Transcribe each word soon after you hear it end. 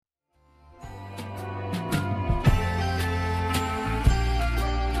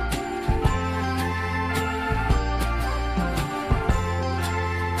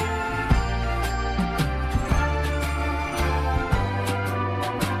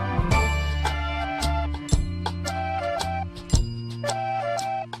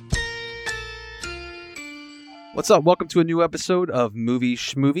What's up? Welcome to a new episode of Movie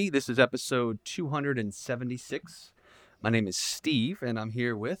Schmovie. This is episode 276. My name is Steve, and I'm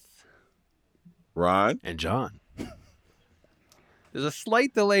here with Ron and John. There's a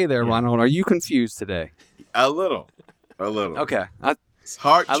slight delay there, Ronald. Are you confused today? A little. Okay. It's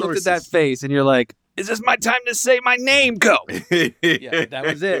hard I choices. looked at that face, and you're like, "Is this my time to say my name? Go!" Yeah, that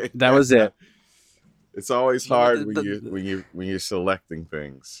was it. That was it. It's always No, hard the- when you're selecting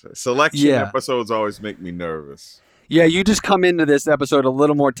things. Selection Yeah. episodes always make me nervous. Yeah, you just come into this episode a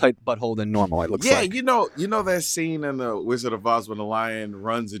little more tight butthole than normal. It looks like. you know that scene in the Wizard of Oz when the lion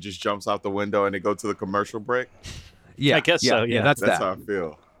runs and just jumps out the window and they go to the commercial break. Yeah, I guess so, yeah. That's That's that. how I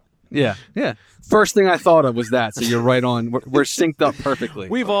feel. Yeah. First thing I thought of was that. So you're right on. We're synced up perfectly.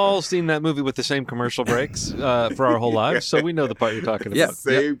 We've all seen that movie with the same commercial breaks for our whole lives, so we know the part you're talking about. Yeah.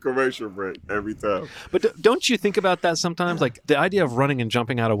 Same commercial break every time. But don't you think about that sometimes? Like the idea of running and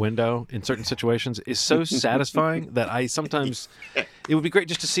jumping out a window in certain situations is so satisfying that I sometimes it would be great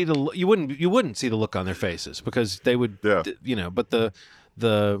just to see you wouldn't see the look on their faces because they would but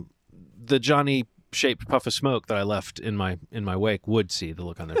the Johnny shaped puff of smoke that I left in my wake would see the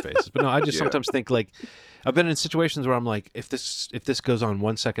look on their faces. But no, I just sometimes think like I've been in situations where I'm like, if this goes on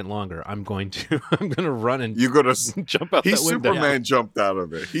 1 second longer, I'm going to run and You're gonna jump out that window. Superman jumped out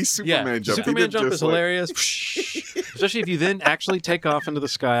of it. Superman jumped. Superman He did jump just is hilarious. Especially if you then actually take off into the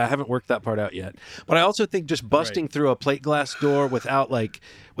sky. I haven't worked that part out yet. But I also think just busting through a plate glass door without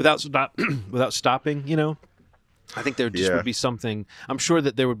stopping, I think there just would be something. I'm sure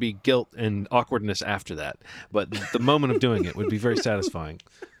that there would be guilt and awkwardness after that. But the moment of doing it would be very satisfying.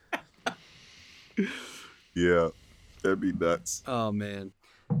 Yeah, that'd be nuts. Oh man.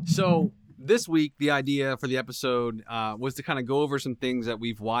 So this week, the idea for the episode was to kind of go over some things that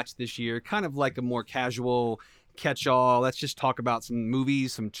we've watched this year, kind of like a more casual catch-all. Let's just talk about some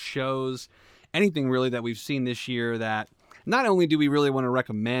movies, some shows, anything really that we've seen this year that not only do we really want to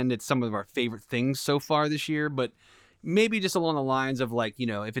recommend, it's some of our favorite things so far this year, but maybe just along the lines of like,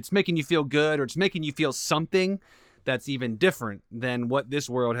 if it's making you feel good or it's making you feel something that's even different than what this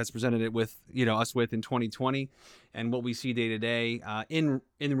world has presented it with, us with in 2020 and what we see day to day in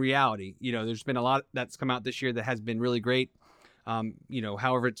reality. There's been a lot that's come out this year that has been really great.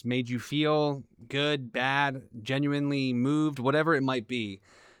 However it's made you feel good, bad, genuinely moved, whatever it might be.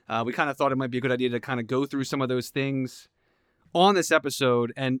 We kind of thought it might be a good idea to kind of go through some of those things on this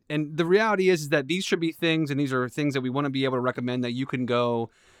episode. And the reality is that these should be things, and these are things that we want to be able to recommend that you can go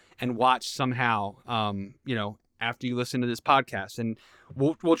and watch somehow, after you listen to this podcast. And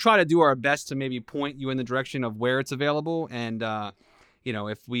we'll try to do our best to maybe point you in the direction of where it's available. And,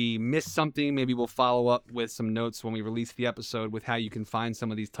 if we miss something, maybe we'll follow up with some notes when we release the episode with how you can find some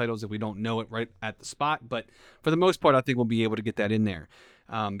of these titles if we don't know it right at the spot. But for the most part, I think we'll be able to get that in there.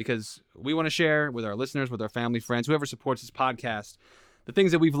 Because we want to share with our listeners, with our family, friends, whoever supports this podcast, the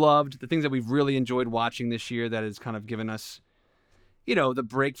things that we've loved, the things that we've really enjoyed watching this year that has kind of given us, the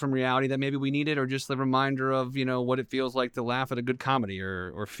break from reality that maybe we needed, or just the reminder of, what it feels like to laugh at a good comedy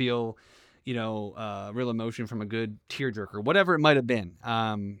or feel, real emotion from a good tearjerker, whatever it might have been.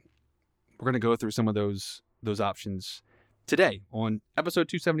 We're going to go through some of those options today on episode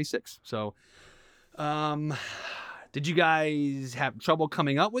 276. So, did you guys have trouble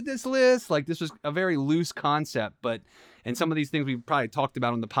coming up with this list? Like, this was a very loose concept, and some of these things we've probably talked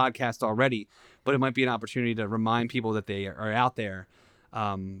about on the podcast already, but it might be an opportunity to remind people that they are out there.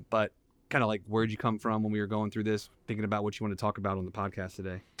 But kind of like, where'd you come from when we were going through this, thinking about what you want to talk about on the podcast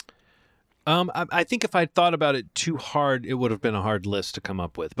today? I think if I'd thought about it too hard, it would have been a hard list to come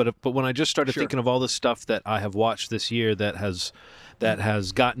up with. But when I just started thinking of all the stuff that I have watched this year that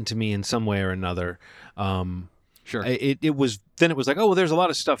has gotten to me in some way or another, Sure. It was like, oh, well, there's a lot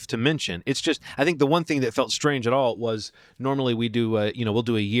of stuff to mention. It's just, I think the one thing that felt strange at all was normally we do we'll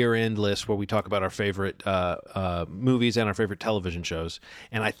do a year-end list where we talk about our favorite movies and our favorite television shows.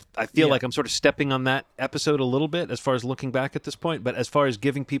 And I feel like I'm sort of stepping on that episode a little bit as far as looking back at this point. But as far as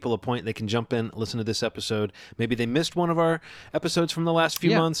giving people a point, they can jump in, listen to this episode. Maybe they missed one of our episodes from the last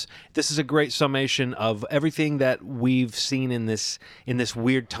few months. This is a great summation of everything that we've seen in this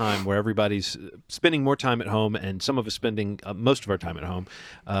weird time where everybody's spending more time at home, and some of us spending most of our time at home,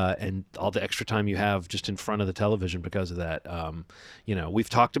 and all the extra time you have just in front of the television because of that. We've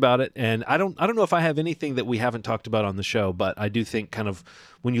talked about it, and I don't know if I have anything that we haven't talked about on the show, but I do think kind of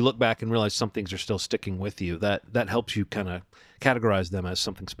when you look back and realize some things are still sticking with you, that helps you kind of categorize them as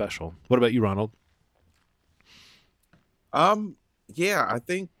something special. What about you, Ronald? Yeah, I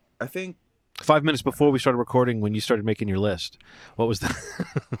think 5 minutes before we started recording, when you started making your list, what was that?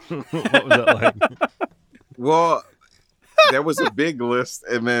 What was that like? Well, there was a big list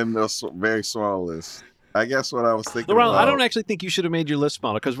and then a very small list. I guess what I was thinking Ronald, I about. don't actually think you should have made your list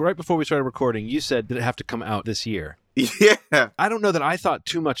smaller because right before we started recording, you said did it have to come out this year. Yeah. I don't know that I thought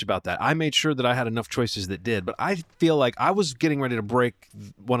too much about that. I made sure that I had enough choices that did, but I feel like I was getting ready to break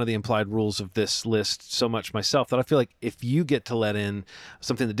one of the implied rules of this list so much myself that I feel like if you get to let in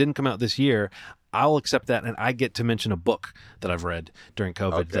something that didn't come out this year, I'll accept that, and I get to mention a book that I've read during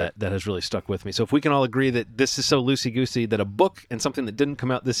COVID that has really stuck with me. So if we can all agree that this is so loosey-goosey that a book and something that didn't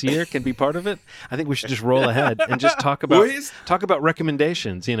come out this year can be part of it, I think we should just roll ahead and just talk about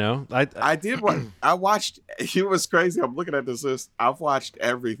recommendations, you know? I did what I watched. It was crazy. I'm looking at this list. I've watched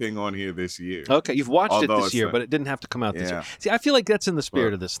everything on here this year. Okay, you've watched Although it this it's year, not- but it didn't have to come out this Yeah. year. See, I feel like that's in the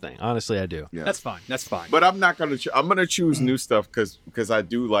spirit of this thing. Honestly, I do. Yeah. That's fine. That's fine. But I'm not gonna. I'm gonna choose new stuff because I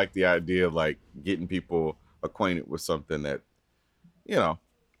do like the idea of like getting people acquainted with something that, you know,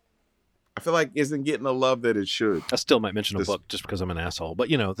 I feel like isn't getting the love that it should. I still might mention a This- book just because I'm an asshole, but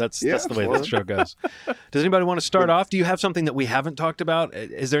you know that's Yeah, the way well. that show goes. Does anybody want to start off? Do you have something that we haven't talked about?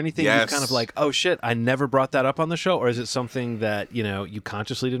 Is there anything you Yes. kind of like? Oh shit, I never brought that up on the show, or is it something that you know you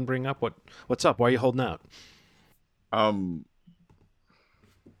consciously didn't bring up? What's up? Why are you holding out?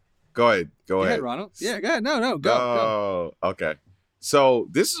 Go ahead. Go ahead, Ronald. Yeah, go ahead. No, go. Oh, okay. So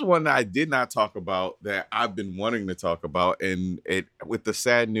this is one that I did not talk about that I've been wanting to talk about, and it with the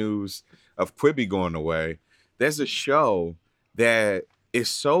sad news of Quibi going away, there's a show that is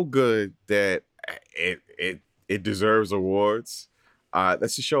so good that it deserves awards.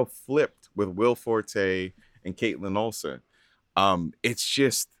 That's the show Flipped with Will Forte and Caitlin Olsen. It's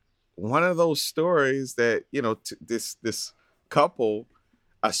just one of those stories that you know this couple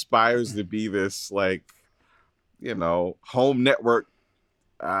aspires to be this like you know home network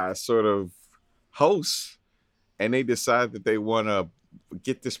sort of hosts, and they decide that they want to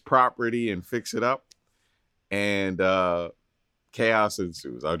get this property and fix it up, and chaos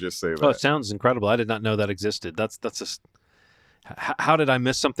ensues. I'll just say that. Oh, it sounds incredible. I did not know that existed. That's just. How did I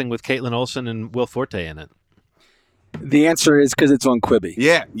miss something with Caitlin Olsen and Will Forte in it? The answer is because it's on Quibi.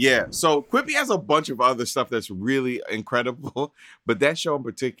 Yeah. So Quibi has a bunch of other stuff that's really incredible, but that show in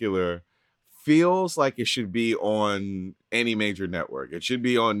particular feels like it should be on any major network. It should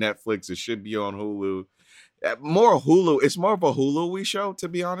be on Netflix. It should be on Hulu. More Hulu. It's more of a Hulu-y show, to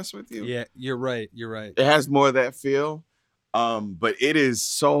be honest with you. Yeah, you're right. It has more of that feel. But it is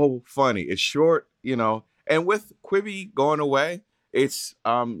so funny. It's short, you know. And with Quibi going away, it's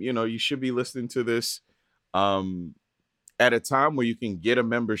you know, you should be listening to this at a time where you can get a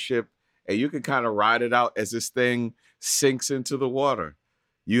membership and you can kind of ride it out as this thing sinks into the water.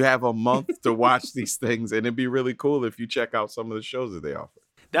 You have a month to watch these things, and it'd be really cool if you check out some of the shows that they offer.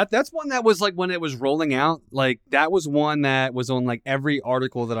 That's one that was like when it was rolling out, like that was one that was on like every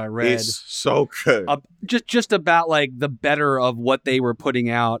article that I read. It's so good. Just about like the better of what they were putting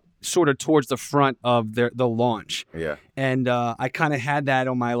out sort of towards the front of the launch. Yeah. And I kind of had that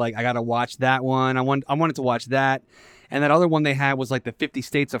on my like I got to watch that one. I wanted to watch that. And that other one they had was like the 50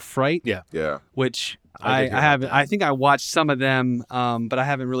 States of Fright. Yeah. Which I I did hear about haven't. that. I think I watched some of them, but I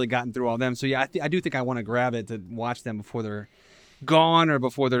haven't really gotten through all them. So yeah, I do think I want to grab it to watch them before they're gone or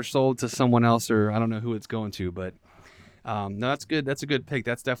before they're sold to someone else, or I don't know who it's going to. But no, that's good. That's a good pick.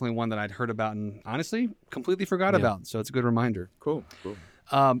 That's definitely one that I'd heard about and honestly completely forgot about. So it's a good reminder. Cool.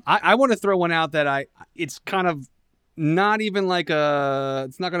 I want to throw one out that it's kind of not even like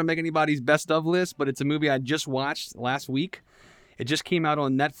it's not going to make anybody's best of list, but it's a movie I just watched last week. It just came out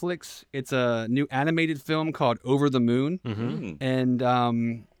on Netflix. It's a new animated film called Over the Moon. Mm-hmm.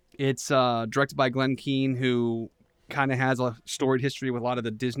 And it's directed by Glenn Keane, who kind of has a storied history with a lot of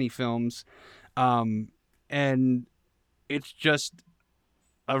the Disney films. And it's just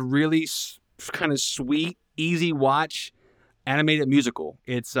a really kind of sweet, easy watch animated musical.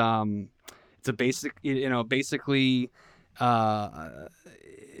 It's a basic, you know, basically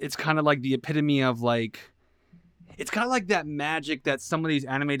it's kind of like the epitome of like, it's kind of like that magic that some of these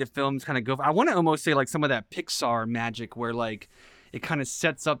animated films kind of go for. I want to almost say like some of that Pixar magic where like it kind of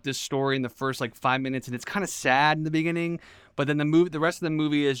sets up this story in the first like 5 minutes and it's kind of sad in the beginning, but then the rest of the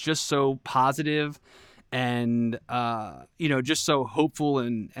movie is just so positive and you know, just so hopeful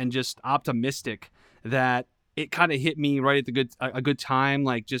and just optimistic that it kind of hit me right at a good time,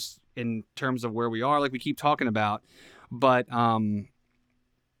 like just in terms of where we are, like we keep talking about. But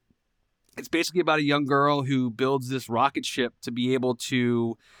it's basically about a young girl who builds this rocket ship to be able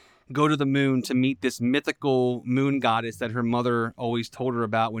to go to the moon to meet this mythical moon goddess that her mother always told her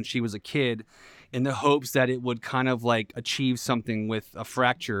about when she was a kid, in the hopes that it would kind of like achieve something with a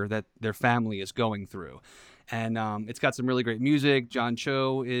fracture that their family is going through. And it's got some really great music. John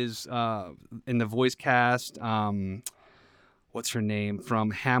Cho is in the voice cast. What's her name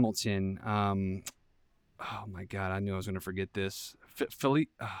from Hamilton? oh my God, I knew I was going to forget this.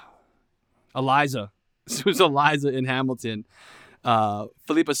 Eliza. It was Eliza in Hamilton.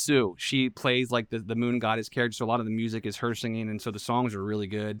 Philippa Sue. She plays like the moon goddess character. So a lot of the music is her singing, and so the songs are really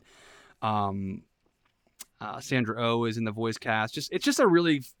good. Sandra Oh is in the voice cast. It's just a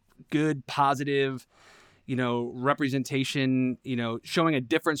really good, positive, representation. Showing a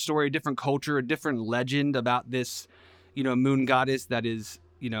different story, a different culture, a different legend about this, moon goddess that is,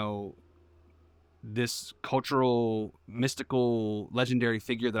 this cultural, mystical, legendary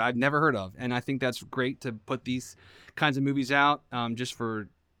figure that I've never heard of. And I think that's great to put these kinds of movies out, just for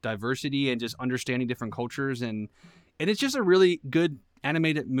diversity and just understanding different cultures. And it's just a really good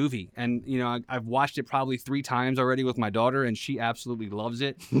animated movie. And, I've watched it probably 3 times already with my daughter, and she absolutely loves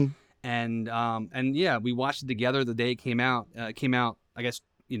it. And yeah, we watched it together the day it came out. It came out, I guess,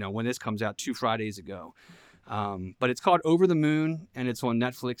 when this comes out, 2 Fridays ago. But it's called Over the Moon, and it's on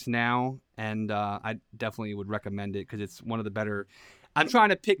Netflix now. And I definitely would recommend it because it's one of the better. I'm trying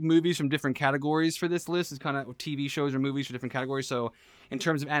to pick movies from different categories for this list. It's kind of TV shows or movies for different categories. So in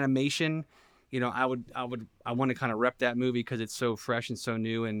terms of animation, I want to kind of rep that movie because it's so fresh and so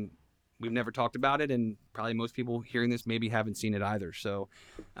new, and we've never talked about it. And probably most people hearing this maybe haven't seen it either. So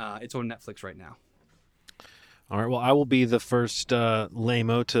it's on Netflix right now. All right. Well, I will be the first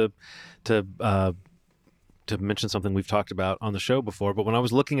lame-o to mention something we've talked about on the show before, but when I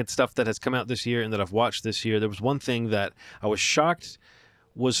was looking at stuff that has come out this year and that I've watched this year, there was one thing that I was shocked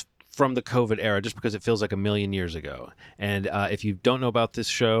was from the COVID era, just because it feels like a million years ago. And if you don't know about this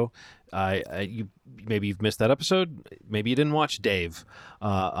show, maybe you've missed that episode. Maybe you didn't watch Dave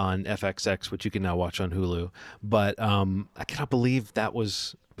on FXX, which you can now watch on Hulu. But I cannot believe that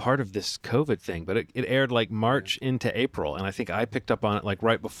was part of this COVID thing, but it aired like March into April, and I think I picked up on it like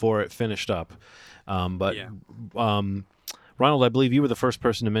right before it finished up. Ronald, I believe you were the first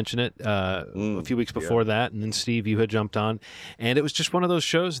person to mention it a few weeks before that, and then Steve, you had jumped on, and it was just one of those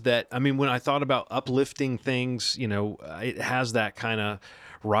shows that, I mean, when I thought about uplifting things, it has that kind of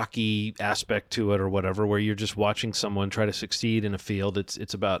rocky aspect to it or whatever, where you're just watching someone try to succeed in a field.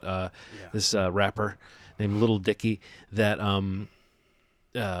 It's about this rapper named Little Dicky that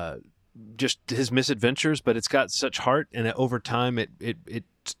just his misadventures, but it's got such heart, and over time it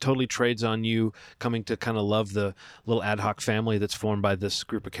totally trades on you coming to kind of love the little ad hoc family that's formed by this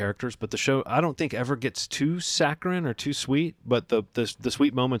group of characters. But the show, I don't think, ever gets too saccharine or too sweet, but the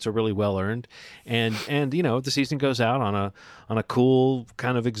sweet moments are really well earned, and the season goes out on a cool,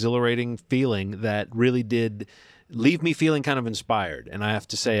 kind of exhilarating feeling that really did leave me feeling kind of inspired. And I have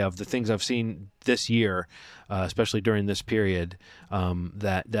to say, of the things I've seen this year, especially during this period,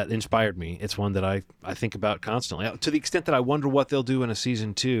 that inspired me, it's one that I think about constantly, to the extent that I wonder what they'll do in a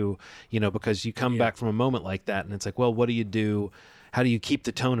season 2, because you come back from a moment like that and it's like, well, what do you do? How do you keep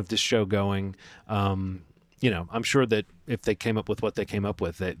the tone of this show going? I'm sure that if they came up with what they came up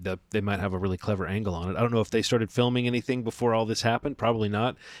with, they might have a really clever angle on it. I don't know if they started filming anything before all this happened. Probably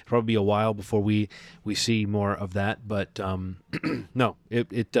not. It'll probably be a while before we see more of that. But no,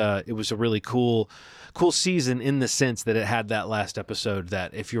 it was a really cool season in the sense that it had that last episode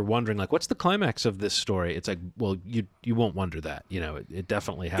that, if you're wondering, like, what's the climax of this story? It's like, well, you won't wonder that. It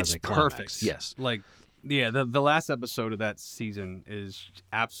definitely has a climax. Perfect. Yes. Like, yeah, the last episode of that season is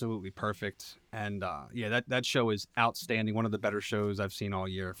absolutely perfect, and that show is outstanding. One of the better shows I've seen all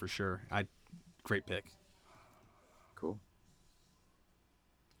year for sure. Great pick. Cool.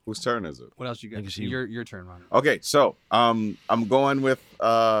 Whose turn is it? What else you got? Your turn, Ron. Okay, so I'm going with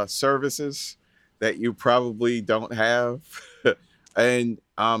services that you probably don't have, and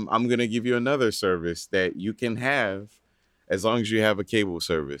I'm gonna give you another service that you can have as long as you have a cable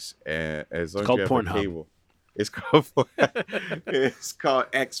service, and as long as you have a cable. It's called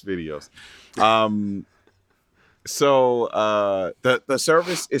X Videos. So the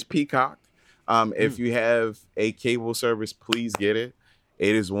service is Peacock. If you have a cable service, please get it.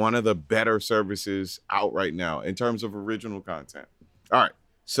 It is one of the better services out right now in terms of original content. All right,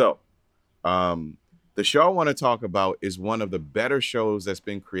 so the show I want to talk about is one of the better shows that's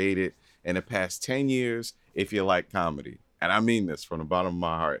been created in the past 10 years if you like comedy. And I mean this from the bottom of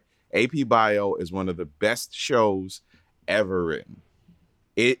my heart. AP Bio is one of the best shows ever written.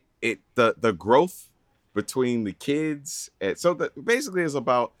 The growth between the kids, and so that basically is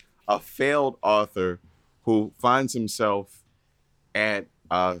about a failed author who finds himself at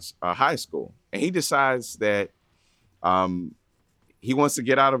a high school, and he decides that he wants to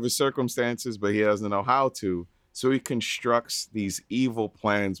get out of his circumstances, but he doesn't know how to. So he constructs these evil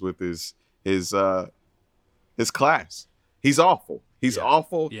plans with his class. He's awful. He's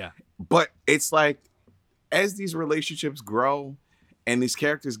awful. Yeah. But it's like, as these relationships grow and these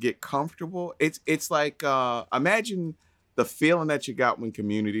characters get comfortable. It's like imagine the feeling that you got when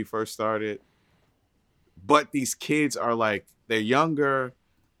Community first started, but these kids are like, they're younger,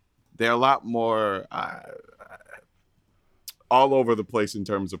 they're a lot more all over the place in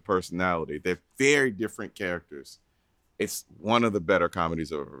terms of personality. They're very different characters. It's one of the better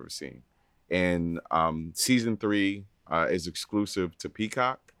comedies I've ever seen. And season 3 is exclusive to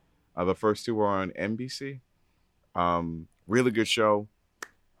Peacock. The first 2 were on NBC. Really good show.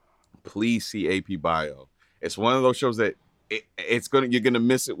 Please see AP Bio. It's one of those shows that you're gonna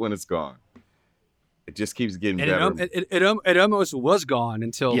miss it when it's gone. It just keeps getting better. It almost was gone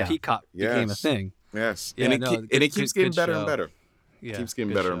until Peacock became a thing. Yes, Yeah, and it keeps getting better and better. Yeah, it keeps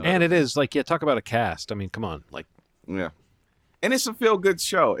getting better and better. And it is like, talk about a cast. I mean, come on, like, yeah. And it's a feel-good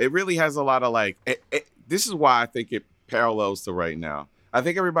show. It really has a lot of like. This is why I think it parallels to right now. I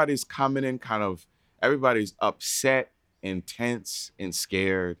think everybody's coming in everybody's upset, intense, and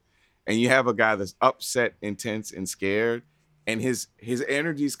scared, and you have a guy that's upset, intense, and scared, and his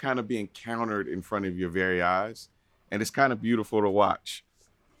energy's kind of being countered in front of your very eyes, and it's kind of beautiful to watch.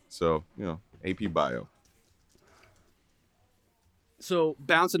 So, AP Bio. So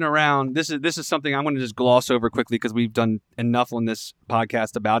bouncing around, this is something I'm going to just gloss over quickly because we've done enough on this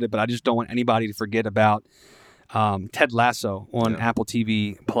podcast about it, but I just don't want anybody to forget about Ted Lasso on Apple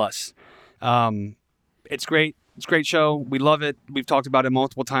TV Plus. It's great. It's a great show. We love it. We've talked about it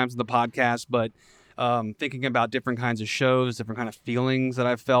multiple times in the podcast, but thinking about different kinds of shows, different kind of feelings that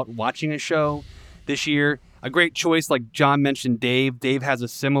I've felt watching a show this year. A great choice, like John mentioned, Dave. Dave has a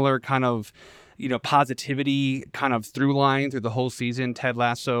similar kind of, positivity kind of through line through the whole season. Ted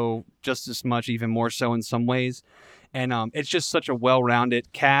Lasso just as much, even more so in some ways. And it's just such a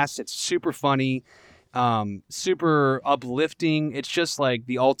well-rounded cast. It's super funny, super uplifting. It's just like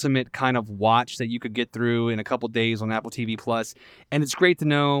the ultimate kind of watch that you could get through in a couple days on Apple TV Plus. And it's great to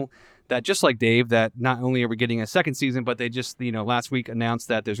know that, just like Dave, that not only are we getting a second season, but they just, last week announced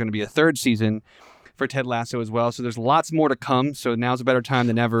that there's going to be a third season for Ted Lasso as well. So there's lots more to come. So now's a better time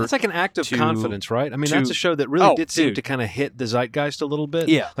than ever. It's like an act of confidence, right? I mean, that's a show that really did seem to kind of hit the zeitgeist a little bit.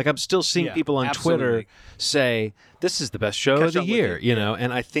 Yeah. Like, I'm still seeing people on Twitter say, this is the best show of the year,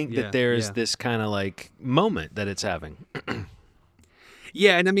 and I think that there's this kind of like moment that it's having.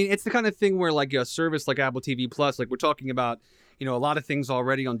 Yeah. And I mean, it's the kind of thing where like a service like Apple TV Plus, like we're talking about, a lot of things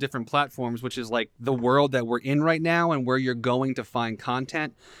already on different platforms, which is like the world that we're in right now and where you're going to find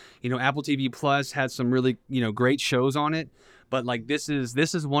content. Apple TV Plus has some really, great shows on it, but like this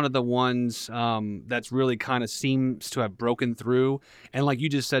is one of the ones that's really kind of seems to have broken through. And like you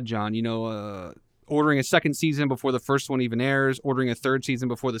just said, John, ordering a second season before the first one even airs, ordering a third season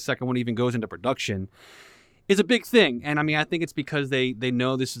before the second one even goes into production is a big thing. And I mean, I think it's because they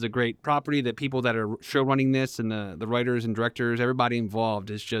know this is a great property, that people that are show running this and the writers and directors, everybody involved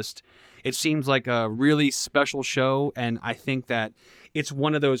is just, it seems like a really special show. And I think that it's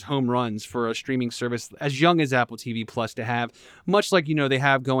one of those home runs for a streaming service as young as Apple TV Plus to have, much like, they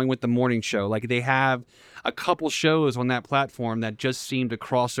have going with the morning show. Like they have a couple shows on that platform that just seem to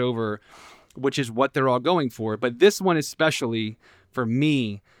cross over, which is what they're all going for. But this one especially for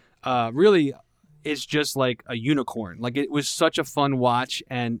me, really is just like a unicorn. Like it was such a fun watch.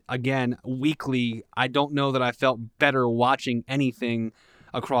 And again, weekly, I don't know that I felt better watching anything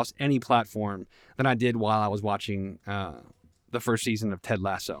across any platform than I did while I was watching the first season of Ted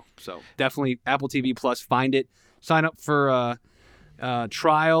Lasso. So definitely Apple TV Plus, find it, sign up for a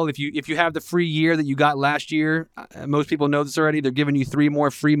trial. If you have the free year that you got last year, most people know this already, they're giving you 3 more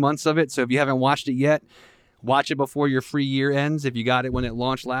free months of it. So if you haven't watched it yet, watch it before your free year ends if you got it when it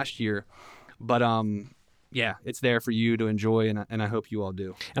launched last year. But it's there for you to enjoy, and I hope you all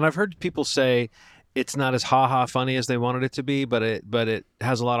do. And I've heard people say it's not as ha-ha funny as they wanted it to be, but it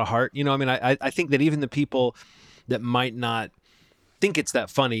has a lot of heart. I think that even the people that might not think it's that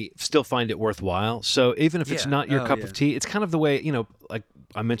funny still find it worthwhile. So even if it's not your cup of tea, it's kind of the way, like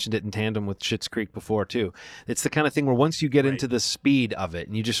I mentioned it in tandem with Schitt's Creek before too. It's the kind of thing where once you get into the speed of it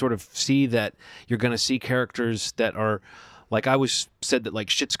and you just sort of see that you're going to see characters that are, like I always said that like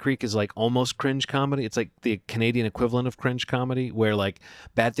Schitt's Creek is like almost cringe comedy. It's like the Canadian equivalent of cringe comedy where like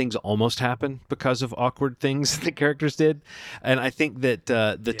bad things almost happen because of awkward things the characters did. And I think that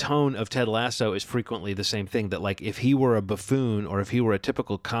the tone of Ted Lasso is frequently the same thing, that like if he were a buffoon or if he were a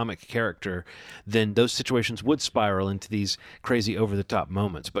typical comic character, then those situations would spiral into these crazy over-the-top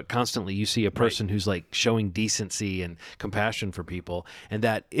moments. But constantly you see a person who's like showing decency and compassion for people, and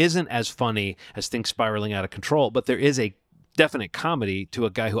that isn't as funny as things spiraling out of control, but there is a definite comedy to a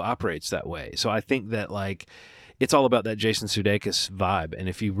guy who operates that way. So I think that like it's all about that Jason Sudeikis vibe. And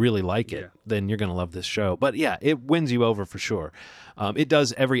if you really like it, then you're going to love this show. But yeah, it wins you over for sure. It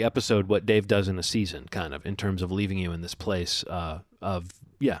does every episode what Dave does in a season, kind of, in terms of leaving you in this place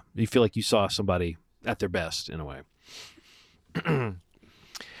you feel like you saw somebody at their best in a way.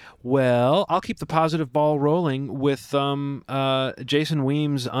 Well, I'll keep the positive ball rolling with Jason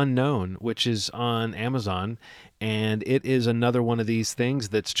Weems' Unknown, which is on Amazon. And it is another one of these things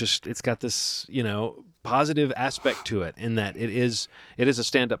that's just, it's got this, positive aspect to it in that it is a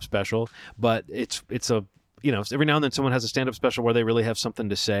stand-up special, but it's a, every now and then someone has a stand-up special where they really have something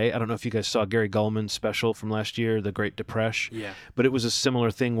to say. I don't know if you guys saw Gary Gulman's special from last year, The Great Depression. Yeah. But it was a similar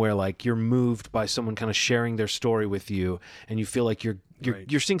thing where like you're moved by someone kind of sharing their story with you, and you feel like you're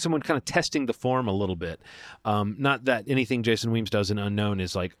seeing someone kind of testing the form a little bit. Not that anything Jason Weems does in Unknown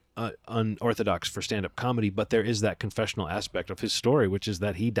is like unorthodox for stand-up comedy, but there is that confessional aspect of his story, which is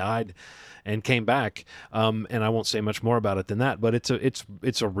that he died and came back. And I won't say much more about it than that, but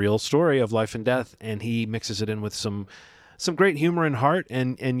it's a real story of life and death, and he mixes it in with some great humor and heart,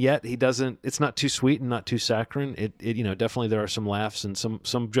 and yet he doesn't. It's not too sweet and not too saccharine. It definitely there are some laughs and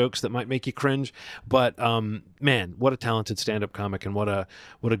some jokes that might make you cringe. But man, what a talented stand-up comic, and what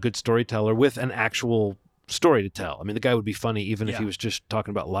a good storyteller with an actual story to tell. I mean, the guy would be funny even if he was just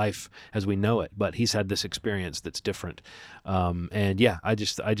talking about life as we know it, but he's had this experience that's different. And yeah, I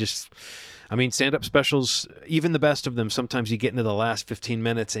mean, stand-up specials, even the best of them, sometimes you get into the last 15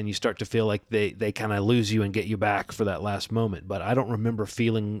 minutes and you start to feel like they kind of lose you and get you back for that last moment. But I don't remember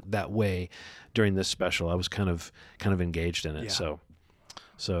feeling that way during this special. I was kind of engaged in it. Yeah.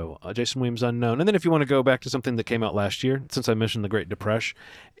 So Jason Weems' Unknown. And then if you want to go back to something that came out last year, since I mentioned The Great Depression,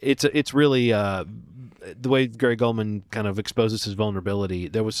 it's really the way Gary Gulman kind of exposes his vulnerability.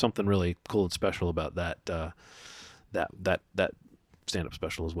 There was something really cool and special about that stand-up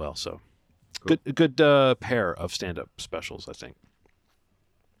special as well. So cool. Good pair of stand-up specials, I think.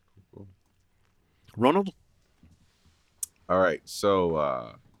 Cool. Ronald? All right.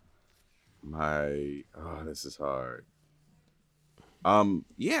 So this is hard.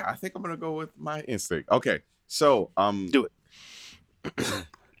 Yeah, I think I'm gonna go with my instinct. Okay, so do it.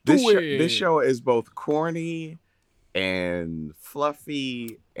 This show is both corny and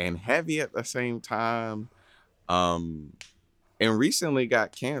fluffy and heavy at the same time. And recently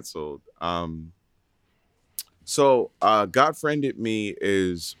got canceled. So God Friended Me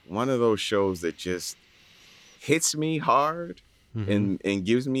is one of those shows that just hits me hard and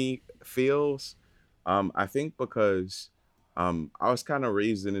gives me feels. I think because I was kind of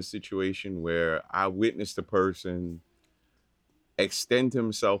raised in a situation where I witnessed a person extend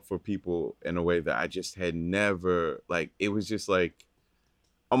himself for people in a way that I just had never, like, it was just like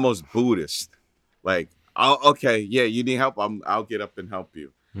almost Buddhist. Like, okay, yeah, you need help, I'll get up and help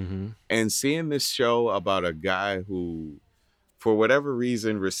you. Mm-hmm. And seeing this show about a guy who, for whatever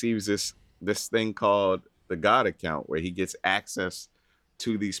reason, receives this thing called the God account, where he gets access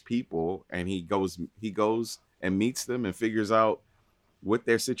to these people, and he goes and meets them and figures out what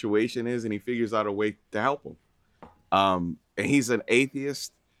their situation is, and he figures out a way to help them. And he's an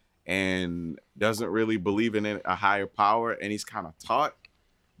atheist and doesn't really believe in a higher power, and he's kind of taught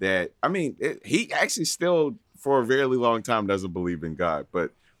that, I mean, he actually still, for a very long time, doesn't believe in God.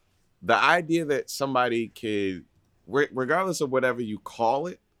 But the idea that somebody could, regardless of whatever you call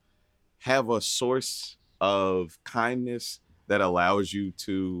it, have a source of kindness that allows you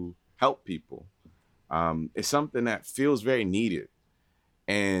to help people is something that feels very needed.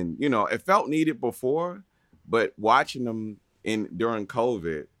 And, it felt needed before, but watching them during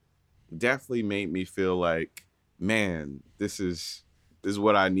COVID definitely made me feel like, man, this is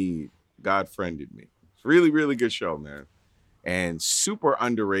what I need. God Friended Me. It's really, really good show, man. And super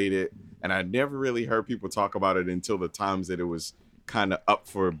underrated. And I never really heard people talk about it until the times that it was kind of up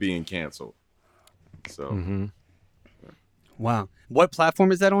for being canceled. So, Wow. What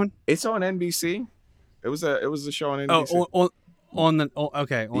platform is that on? It's on NBC. It was a show on NBC. On the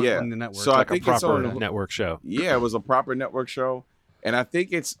network. So like I think a it's proper on network show. Yeah, it was a proper network show, and I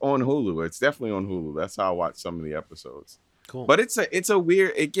think it's on Hulu. It's definitely on Hulu. That's how I watch some of the episodes. Cool. But it's a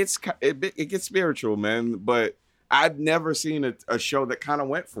weird. It gets spiritual, man. But I've never seen a show that kind of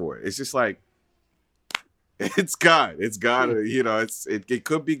went for it. It's just like it's God. It's God. It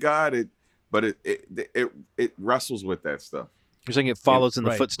could be God. But it wrestles with that stuff. You're saying it follows in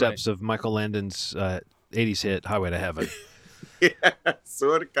the footsteps of Michael Landon's 80s hit Highway to Heaven. Yeah,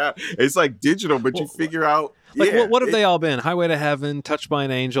 sort of. Kind. It's like digital, but you figure out. What have they all been? Highway to Heaven, Touched by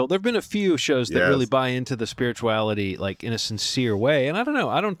an Angel. There've been a few shows that really buy into the spirituality, like in a sincere way. And I don't know.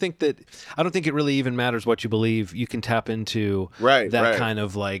 I don't think it really even matters what you believe. You can tap into that kind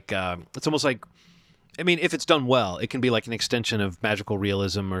of like. It's almost like I mean, if it's done well, it can be like an extension of magical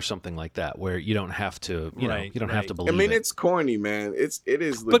realism or something like that, where you don't have to, you don't have to believe I mean, it. it's corny, man. It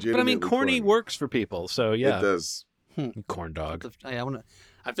is But legitimately I mean, corny works for people, so yeah. It does. Corn dog.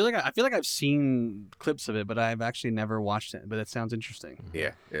 I feel like I've seen clips of it, but I've actually never watched it. But that sounds interesting.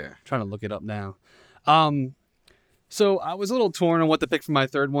 Yeah. I'm trying to look it up now. So I was a little torn on what to pick for my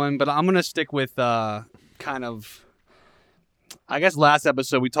third one, but I'm gonna stick with kind of. I guess last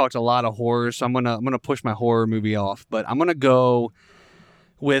episode we talked a lot of horror, so I'm gonna push my horror movie off. But I'm gonna go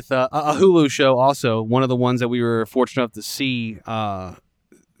with a Hulu show, also one of the ones that we were fortunate enough to see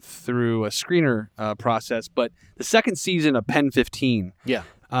through a screener process. But the second season of Pen 15,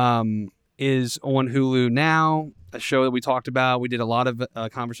 is on Hulu now. A show that we talked about. We did a lot of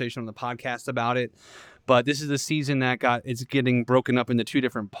conversation on the podcast about it. But this is the season that it's getting broken up into 2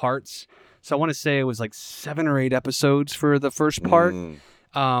 different parts. So I want to say it was like 7 or 8 episodes for the first part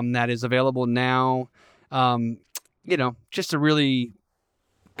that is available now. Just a really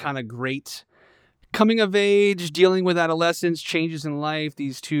kind of great coming of age, dealing with adolescence, changes in life.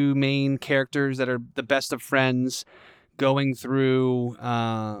 These 2 main characters that are the best of friends going through,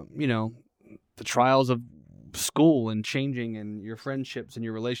 the trials of school and changing and your friendships and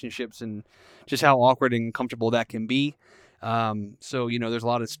your relationships and just how awkward and comfortable that can be. So, there's a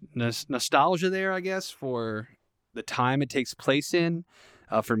lot of nostalgia there, I guess, for the time it takes place in,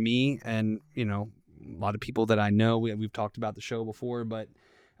 for me and, a lot of people that I know. We've talked about the show before, but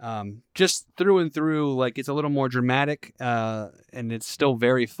just through and through, like, it's a little more dramatic, and it's still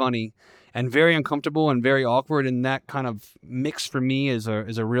very funny and very uncomfortable and very awkward. And that kind of mix for me is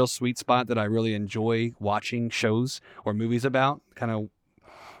a real sweet spot that I really enjoy watching shows or movies about, kind of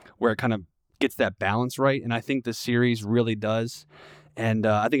where it kind of gets that balance right. And I think the series really does. And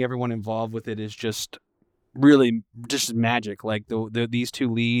I think everyone involved with it is just really just magic. Like these 2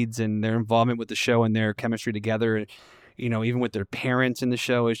 leads and their involvement with the show and their chemistry together, even with their parents in the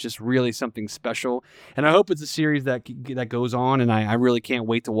show, is just really something special. And I hope it's a series that goes on, and I really can't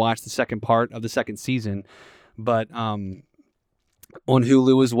wait to watch the second part of the second season. But on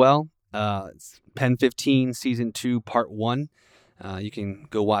Hulu as well, it's Pen 15 Season 2 Part 1. You can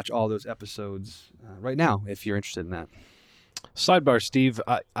go watch all those episodes right now if you're interested in that. Sidebar, Steve,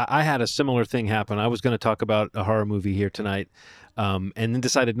 I had a similar thing happen. I was going to talk about a horror movie here tonight, and then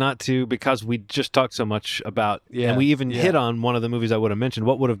decided not to because we just talked so much about, and we even hit on one of the movies I would have mentioned.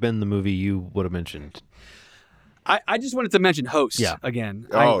 What would have been the movie you would have mentioned? I just wanted to mention Host again.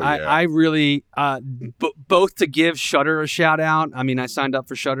 I really, both to give Shudder a shout out. I mean, I signed up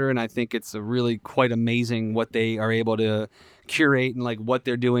for Shudder, and I think it's a really quite amazing what they are able to curate and like what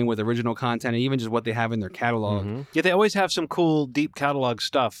they're doing with original content and even just what they have in their catalog. Mm-hmm. Yeah, they always have some cool deep catalog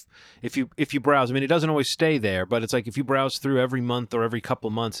stuff. If you browse, I mean, it doesn't always stay there, but it's like if you browse through every month or every couple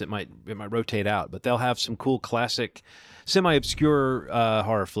months, it might rotate out. But they'll have some cool classic, semi-obscure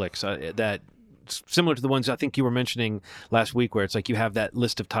horror flicks that similar to the ones I think you were mentioning last week, where it's like you have that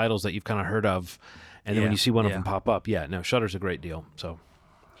list of titles that you've kind of heard of, and then when you see one of them pop up, Shudder's a great deal. So.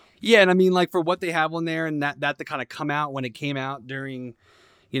 Yeah, and I mean, like, for what they have on there and that to kind of come out when it came out during,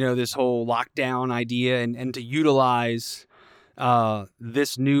 this whole lockdown idea and to utilize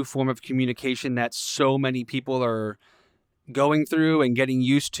this new form of communication that so many people are going through and getting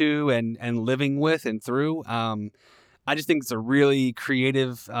used to and living with and through. I just think it's a really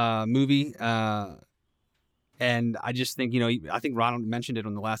creative movie. And I just think, I think Ronald mentioned it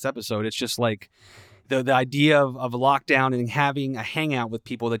on the last episode. It's just like, the idea of a lockdown and having a hangout with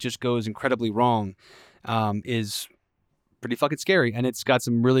people that just goes incredibly wrong is pretty fucking scary. And it's got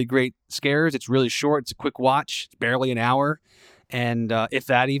some really great scares. It's really short. It's a quick watch. It's barely an hour. And if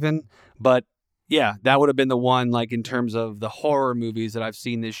that even. But yeah, that would have been the one, like, in terms of the horror movies that I've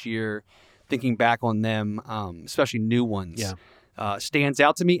seen this year, thinking back on them, especially new ones, stands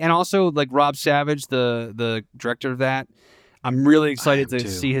out to me. And also, like, Rob Savage, the director of that, I'm really excited to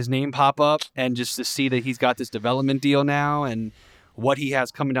see his name pop up and just to see that he's got this development deal now and what he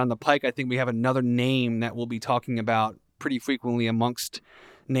has coming down the pike. I think we have another name that we'll be talking about pretty frequently amongst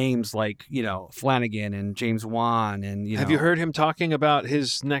names like, Flanagan and James Wan. And have you heard him talking about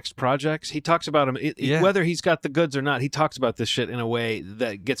his next projects? He talks about them, whether he's got the goods or not. He talks about this shit in a way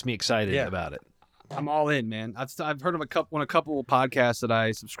that gets me excited about it. I'm all in, man. I've heard of a couple of podcasts that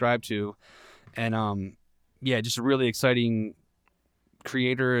I subscribe to, and just a really exciting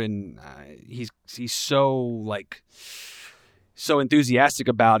creator, and he's so enthusiastic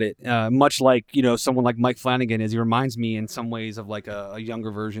about it, much like someone like Mike Flanagan is. He reminds me in some ways of like a younger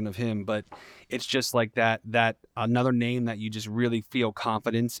version of him, but it's just like that another name that you just really feel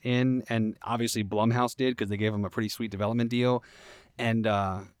confidence in, and obviously Blumhouse did because they gave him a pretty sweet development deal, and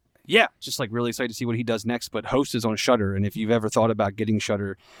yeah, just like really excited to see what he does next. But Host is on Shudder, and if you've ever thought about getting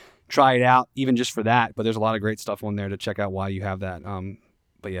Shudder, try it out, even just for that. But there's a lot of great stuff on there to check out why you have that.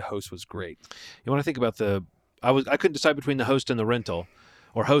 But yeah, Host was great. You want to think about I couldn't decide between the Host and the Rental,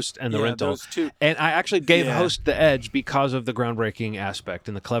 or Host and the Rental. Those two. And I actually gave Host the edge because of the groundbreaking aspect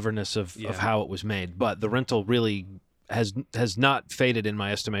and the cleverness of how it was made. But the Rental really has not faded in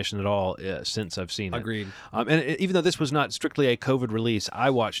my estimation at all since I've seen it. Agreed. Even though this was not strictly a COVID release, I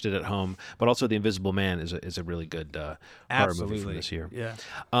watched it at home. But also, The Invisible Man is a really good horror movie from this year. Yeah.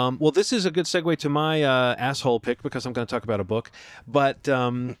 Well, this is a good segue to my asshole pick because I'm going to talk about a book. But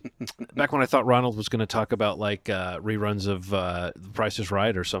back when I thought Ronald was going to talk about like reruns of The Price is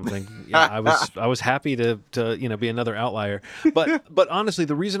Right or something, I was happy to be another outlier. But honestly,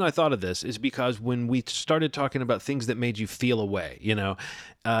 the reason I thought of this is because when we started talking about things that made you feel a way,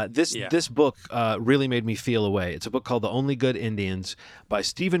 this book really made me feel a way. It's a book called The Only Good Indians by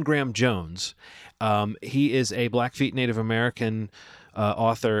Stephen Graham Jones. He is a Blackfeet Native American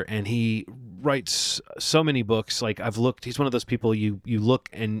author, and he writes so many books. Like I've looked, he's one of those people you look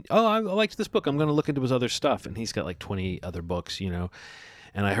and, I liked this book, I'm going to look into his other stuff, and he's got like 20 other books, And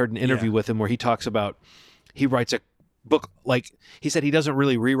I heard an interview with him where he talks about, he writes a book, like he said he doesn't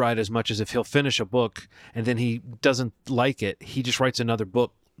really rewrite as much as if he'll finish a book and then he doesn't like it, he just writes another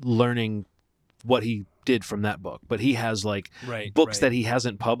book learning what he did from that book. But he has like books that he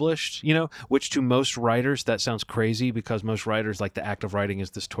hasn't published, which to most writers that sounds crazy because most writers, like, the act of writing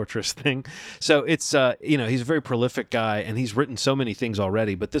is this torturous thing. So it's he's a very prolific guy and he's written so many things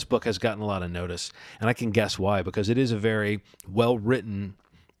already, but this book has gotten a lot of notice, and I can guess why, because it is a very well written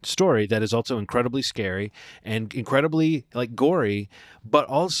story that is also incredibly scary and incredibly like gory, but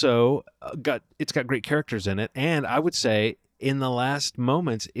also it's got great characters in it. And I would say in the last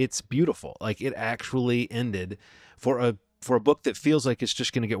moments, it's beautiful. Like it actually ended for a book that feels like it's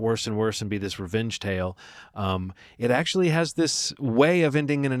just going to get worse and worse and be this revenge tale. It actually has this way of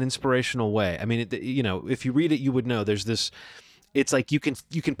ending in an inspirational way. I mean, if you read it, you would know there's this. It's like you can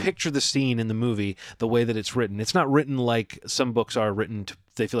picture the scene in the movie the way that it's written. It's not written like some books are written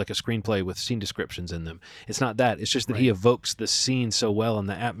they feel like a screenplay with scene descriptions in them. It's not that. It's just that he evokes the scene so well in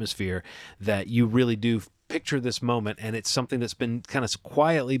the atmosphere that you really do picture this moment, and it's something that's been kind of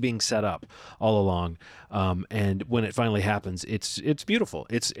quietly being set up all along. And when it finally happens, it's beautiful.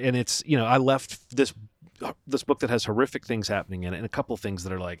 I left this book that has horrific things happening in it, and a couple of things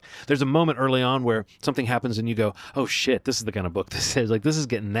that are like, there's a moment early on where something happens and you go, oh shit, this is the kind of book this is. Like, this is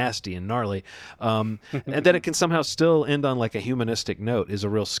getting nasty and gnarly. And then it can somehow still end on like a humanistic note is a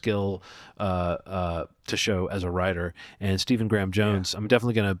real skill to show as a writer. And Stephen Graham Jones, I'm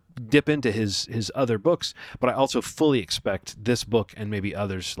definitely going to dip into his other books, but I also fully expect this book and maybe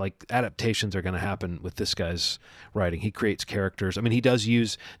others, like adaptations, are going to happen with this guy's writing. He creates characters. I mean, he does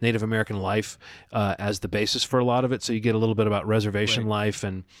use Native American life as the basis for a lot of it, so you get a little bit about reservation life,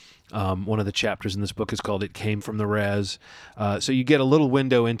 and one of the chapters in this book is called "It Came from the Res," so you get a little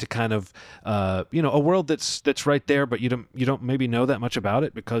window into kind of a world that's right there, but you don't maybe know that much about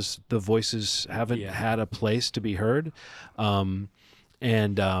it because the voices haven't had a place to be heard. Like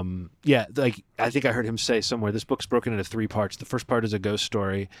I think I heard him say somewhere, this book's broken into 3 parts. The first part is a ghost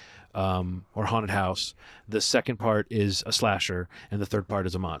story or haunted house. The second part is a slasher, and the third part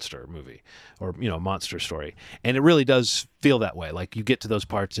is a monster movie or a monster story. And it really does feel that way. Like you get to those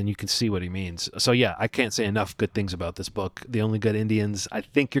parts and you can see what he means. So yeah, I can't say enough good things about this book, The Only Good Indians. I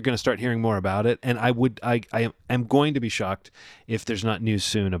think you're going to start hearing more about it, and I am going to be shocked if there's not news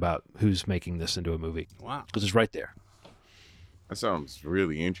soon about who's making this into a movie. Wow, because it's right there. That sounds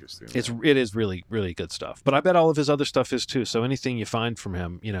really interesting. It is really, really good stuff. But I bet all of his other stuff is too. So anything you find from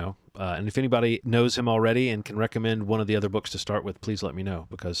him, and if anybody knows him already and can recommend one of the other books to start with, please let me know,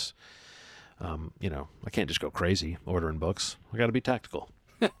 because, I can't just go crazy ordering books. I got to be tactical.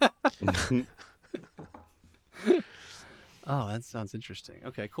 Oh, that sounds interesting.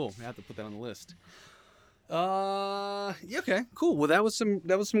 Okay, cool. I have to put that on the list. Okay, cool. Well, that was some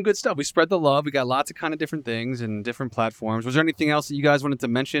good stuff. We spread the love. We got lots of kind of different things and different platforms. Was there anything else that you guys wanted to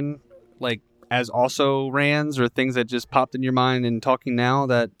mention, like as also rans, or things that just popped in your mind in talking now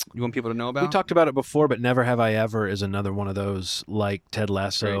that you want people to know about? We talked about it before, but Never Have I Ever is another one of those, like Ted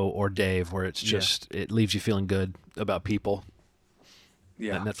Lasso or Dave, where it's just it leaves you feeling good about people.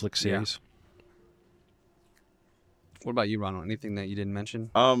 Yeah, that Netflix series. Yeah. What about you, Ronald? Anything that you didn't mention?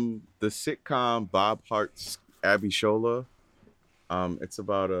 The sitcom Bob Hart's Abby Shola. It's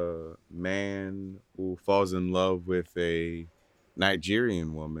about a man who falls in love with a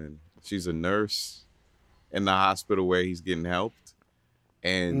Nigerian woman. She's a nurse in the hospital where he's getting helped.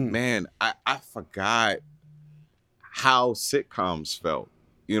 And man, I forgot how sitcoms felt,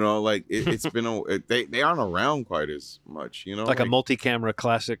 You know, like it's been they aren't around quite as much. You know, Like a multi-camera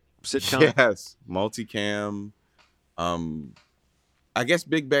classic sitcom. yes, multicam. I guess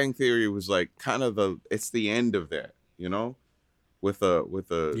Big Bang Theory was like kind of it's the end of that. You know, with a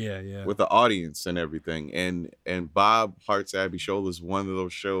Yeah. with the audience and everything. And Bob Hart's Abishola is one of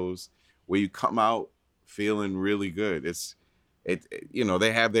those shows where you come out feeling really good. You know,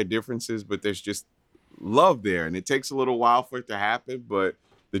 they have their differences, but there's just love there, and it takes a little while for it to happen, but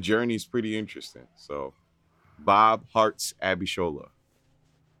the journey's pretty interesting. So Bob Hart's Abishola.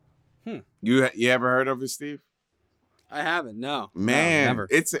 You ever heard of it, Steve? I haven't. No, Man, no, never.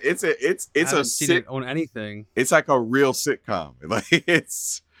 it's I a haven't seen it on anything. It's like a real sitcom. Like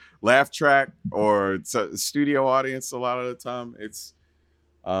it's laugh track or it's a studio audience a lot of the time. It's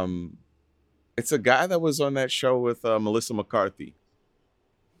a guy that was on that show with Melissa McCarthy.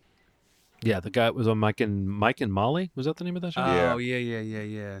 Yeah, the guy was on Mike and Molly. Was that the name of that show? Yeah. Oh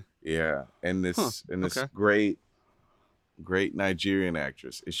yeah. Yeah, and this okay. great Nigerian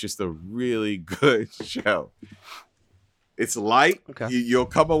actress. It's just a really good show. It's light. Okay. You'll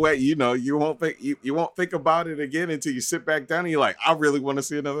come away. You know, you won't think about it again until you sit back down and you're like, I really want to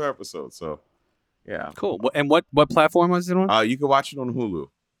see another episode. So, yeah. Cool. And what platform was it on? You can watch it on Hulu.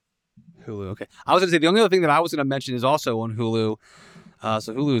 Hulu. Okay. I was gonna say the only other thing that I was gonna mention is also on Hulu.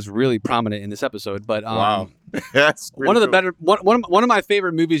 So Hulu is really prominent in this episode. But Wow, that's one of the cool. better one of my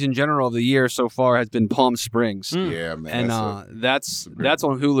favorite movies in general of the year so far has been Palm Springs. Yeah, man. And that's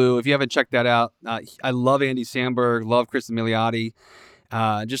on Hulu. If you haven't checked that out, I love Andy Samberg, love Kristen Milioti.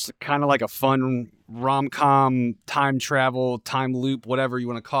 Just kind of like a fun rom-com, time travel, time loop, whatever you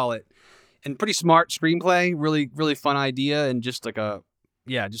want to call it, and pretty smart screenplay. Really, really fun idea, and just like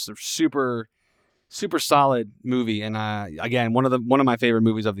just a super solid movie. And again, one of my favorite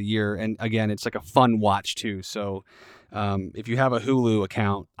movies of the year. And again, it's like a fun watch too. So if you have a Hulu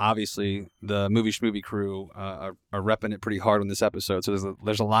account, obviously the Movie Schmovie crew are repping it pretty hard on this episode. So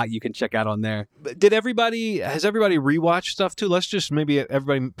there's a lot you can check out on there. Has everybody rewatched stuff too? Let's just maybe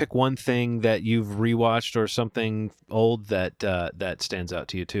everybody pick one thing that you've rewatched or something old that stands out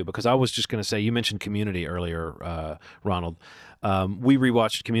to you too. Because I was just going to say, you mentioned Community earlier, Ronald. We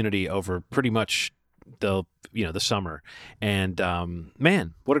rewatched Community over pretty much the summer, and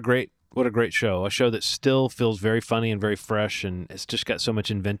man, what a great show. A show that still feels very funny and very fresh, and it's just got so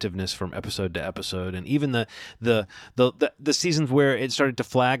much inventiveness from episode to episode. And even the seasons where it started to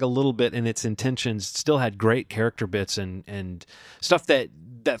flag a little bit in its intentions still had great character bits and stuff that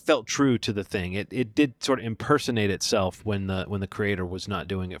felt true to the thing. It did sort of impersonate itself when the creator was not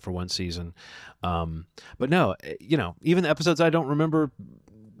doing it for one season. But no, even the episodes I don't remember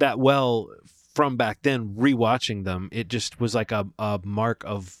that well from back then, rewatching them, it just was like a mark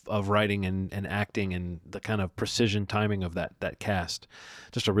of writing and acting and the kind of precision timing of that cast.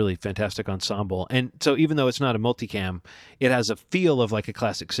 Just a really fantastic ensemble. And so even though it's not a multicam, it has a feel of like a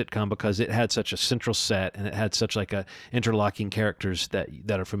classic sitcom because it had such a central set and it had such like a interlocking characters that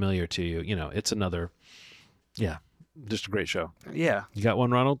are familiar to you. It's another, just a great show. Yeah. You got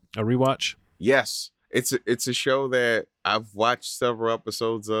one, Ronald? A rewatch? Yes, it's a show that I've watched several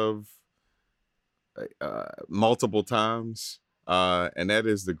episodes of multiple times, and that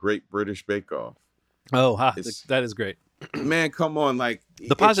is the Great British Bake Off. Oh, that is great. Man, come on, like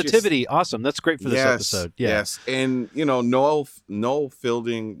the positivity, awesome. That's great for this episode. Yeah. Yes, and Noel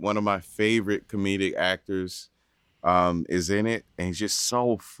Fielding, one of my favorite comedic actors, is in it, and it's just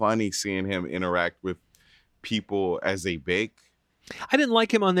so funny seeing him interact with people as they bake. I didn't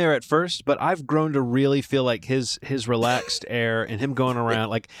like him on there at first, but I've grown to really feel like his relaxed air and him going around.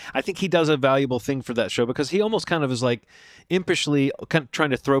 Like, I think he does a valuable thing for that show because he almost kind of is like impishly kind of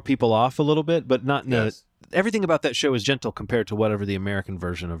trying to throw people off a little bit, but not in everything about that show is gentle compared to whatever the American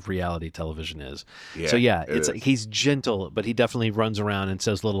version of reality television is. Yeah, so it's like he's gentle, but he definitely runs around and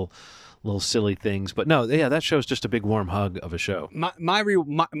says little silly things. But no, that show's just a big warm hug of a show. My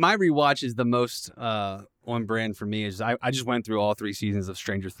rewatch is the most on brand for me. Is I just went through all 3 seasons of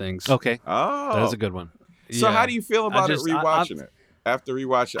Stranger Things. Okay. Oh, that is a good one. So how do you feel about it rewatching it? After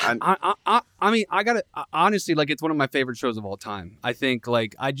rewatching it, I mean, I gotta honestly, like, it's one of my favorite shows of all time. I think,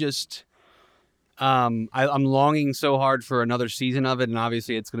 like, I just I'm longing so hard for another season of it, and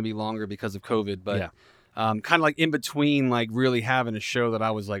obviously it's going to be longer because of COVID. But kind of like in between, like really having a show that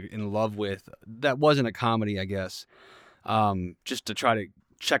I was like in love with that wasn't a comedy, I guess. Just to try to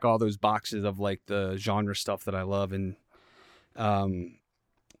check all those boxes of like the genre stuff that I love and the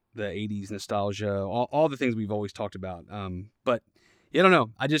 80s nostalgia, all the things we've always talked about. But I don't know.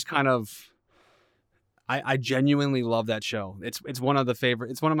 I just kind of I genuinely love that show. It's one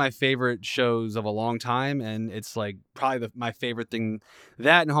of my favorite shows of a long time, and it's like probably my favorite thing.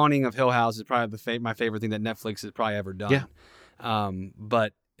 That and Haunting of Hill House is probably my favorite thing that Netflix has probably ever done. Yeah.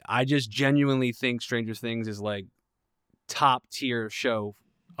 But I just genuinely think Stranger Things is like top tier show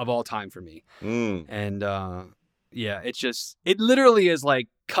of all time for me. And yeah, it literally is like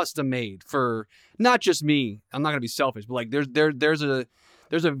custom made for not just me. I'm not gonna be selfish, but like there's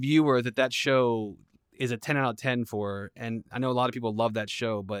a viewer that show is a 10 out of 10 for, and I know a lot of people love that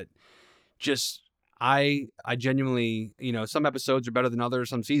show, but just I genuinely, some episodes are better than others,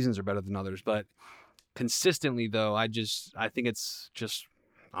 some seasons are better than others, but consistently though, I think it's just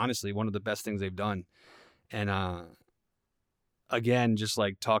honestly one of the best things they've done. And again, just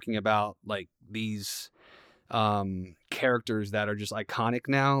like talking about like these characters that are just iconic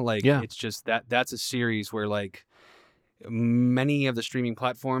now, like it's just that's a series where like many of the streaming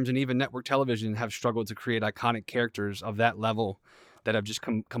platforms and even network television have struggled to create iconic characters of that level that have just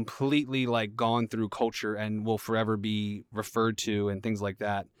completely like gone through culture and will forever be referred to and things like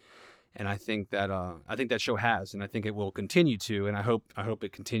that. And I think that show has, and I think it will continue to, and I hope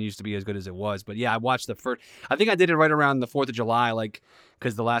it continues to be as good as it was. But yeah, I watched I think I did it right around the 4th of July, like,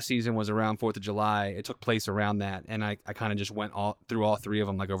 because the last season was around 4th of July. It took place around that, and I kind of just went through all 3 of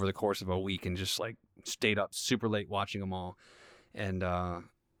them like over the course of a week and just like stayed up super late watching them all. And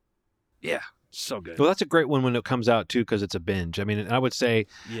yeah, so good. Well, that's a great one when it comes out too, because it's a binge. I mean, and I would say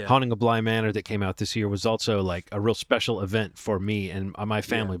Haunting of Bly Manor that came out this year was also like a real special event for me and my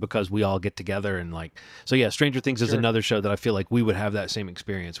family because we all get together and like. So yeah, Stranger Things is another show that I feel like we would have that same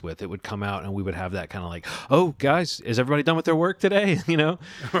experience with. It would come out and we would have that kind of like, oh guys, is everybody done with their work today?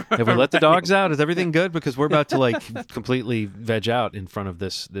 Have we let the dogs out? Is everything good? Because we're about to like completely veg out in front of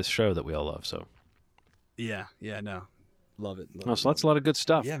this show that we all love. So yeah, no. Love it. So that's a lot of good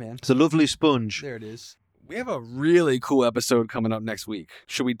stuff. Yeah, man. It's a lovely sponge. There it is. We have a really cool episode coming up next week.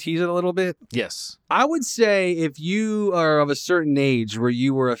 Should we tease it a little bit? Yes. I would say if you are of a certain age where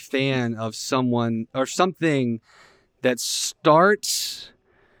you were a fan of someone or something that starts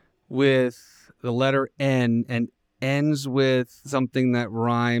with the letter N and ends with something that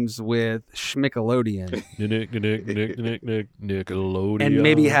rhymes with Schmickelodeon. Nickelodeon. And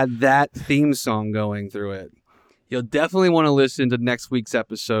maybe had that theme song going through it. You'll definitely want to listen to next week's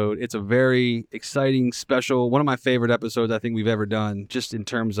episode. It's a very exciting, special, one of my favorite episodes I think we've ever done, just in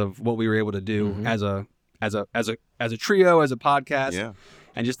terms of what we were able to do as a trio, as a podcast. Yeah.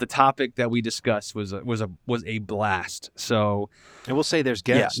 And just the topic that we discussed was a blast. So, and we'll say there's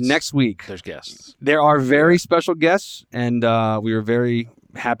guests. Yeah, next week there's guests. There are very special guests, and we were very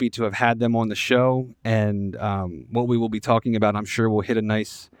happy to have had them on the show. And what we will be talking about, I'm sure, will hit a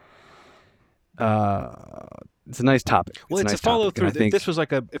nice. It's a nice topic. Well, it's a nice a follow through. If this was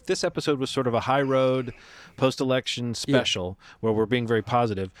if this episode was sort of a high road post-election special where we're being very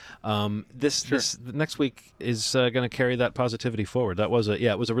positive, this next week is going to carry that positivity forward. That was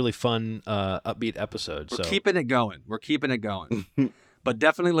it was a really fun, upbeat episode. We're keeping it going. But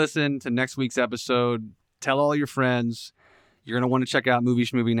definitely listen to next week's episode. Tell all your friends. You're going to want to check out Movie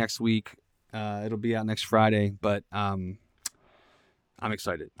Schmovie next week. It'll be out next Friday, but I'm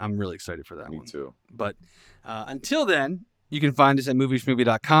excited. I'm really excited for that one. Me too. But until then, you can find us at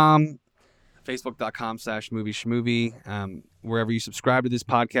movieschmovie.com, facebook.com/movieschmovie. Wherever you subscribe to this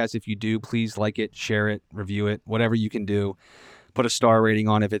podcast, if you do, please like it, share it, review it, whatever you can do. Put a star rating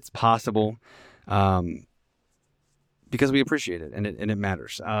on if it's possible, because we appreciate it and it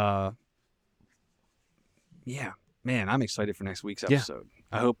matters. Yeah, man, I'm excited for next week's episode.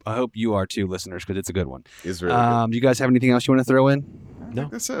 Yeah. I hope you are too, listeners, because it's a good one. It's really good. Do you guys have anything else you want to throw in? No,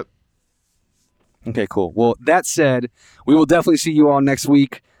 that's it. Okay, cool. Well, that said, we will definitely see you all next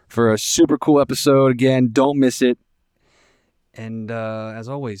week for a super cool episode. Again, don't miss it. And as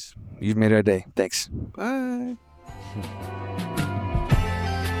always, you've made our day. Thanks. Bye.